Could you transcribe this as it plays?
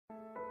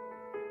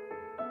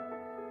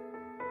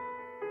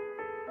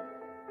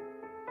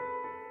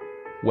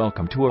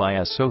Welcome to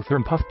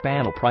IsoTherm Puff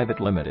Panel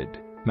Private Limited,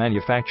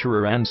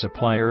 manufacturer and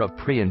supplier of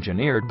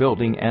pre-engineered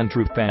building and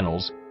roof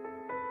panels.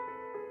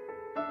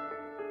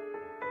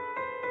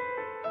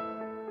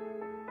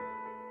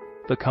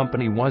 The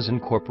company was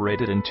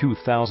incorporated in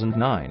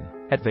 2009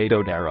 at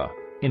Vadodara.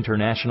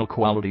 International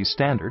quality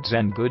standards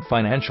and good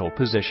financial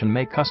position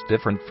make us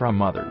different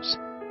from others.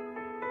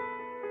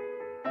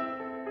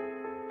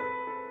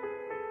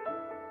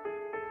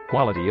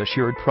 Quality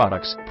assured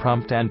products,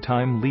 prompt and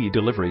timely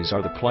deliveries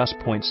are the plus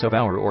points of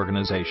our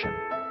organization.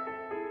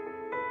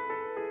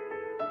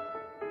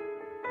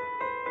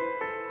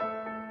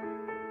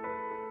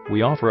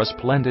 We offer a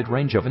splendid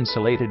range of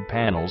insulated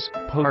panels,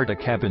 porta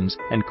cabins,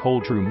 and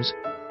cold rooms.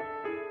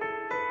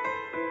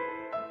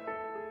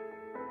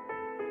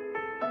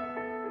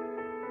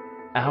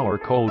 Our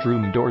cold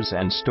room doors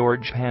and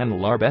storage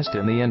panel are best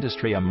in the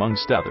industry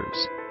amongst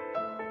others.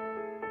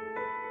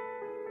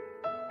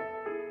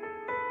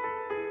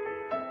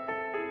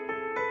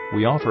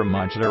 We offer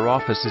modular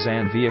offices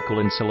and vehicle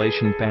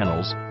insulation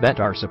panels that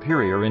are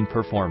superior in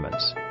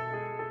performance.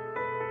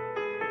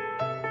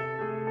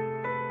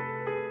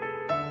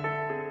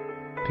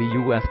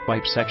 PUF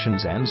pipe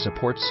sections and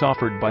supports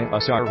offered by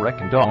us are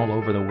reckoned all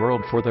over the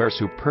world for their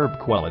superb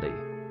quality.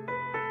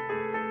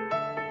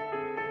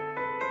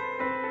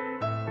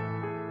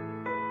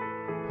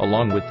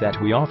 Along with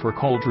that, we offer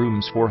cold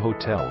rooms for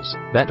hotels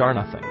that are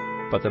nothing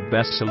but the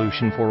best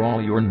solution for all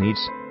your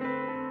needs.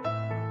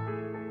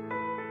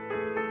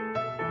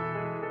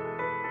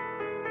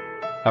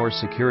 Our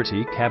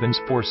security cabins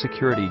for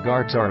security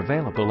guards are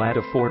available at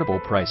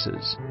affordable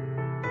prices.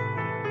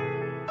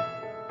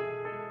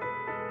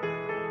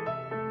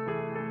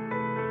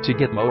 To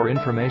get more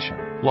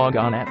information, log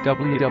on at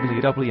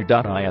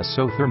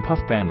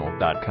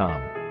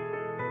www.isothermpuffpanel.com.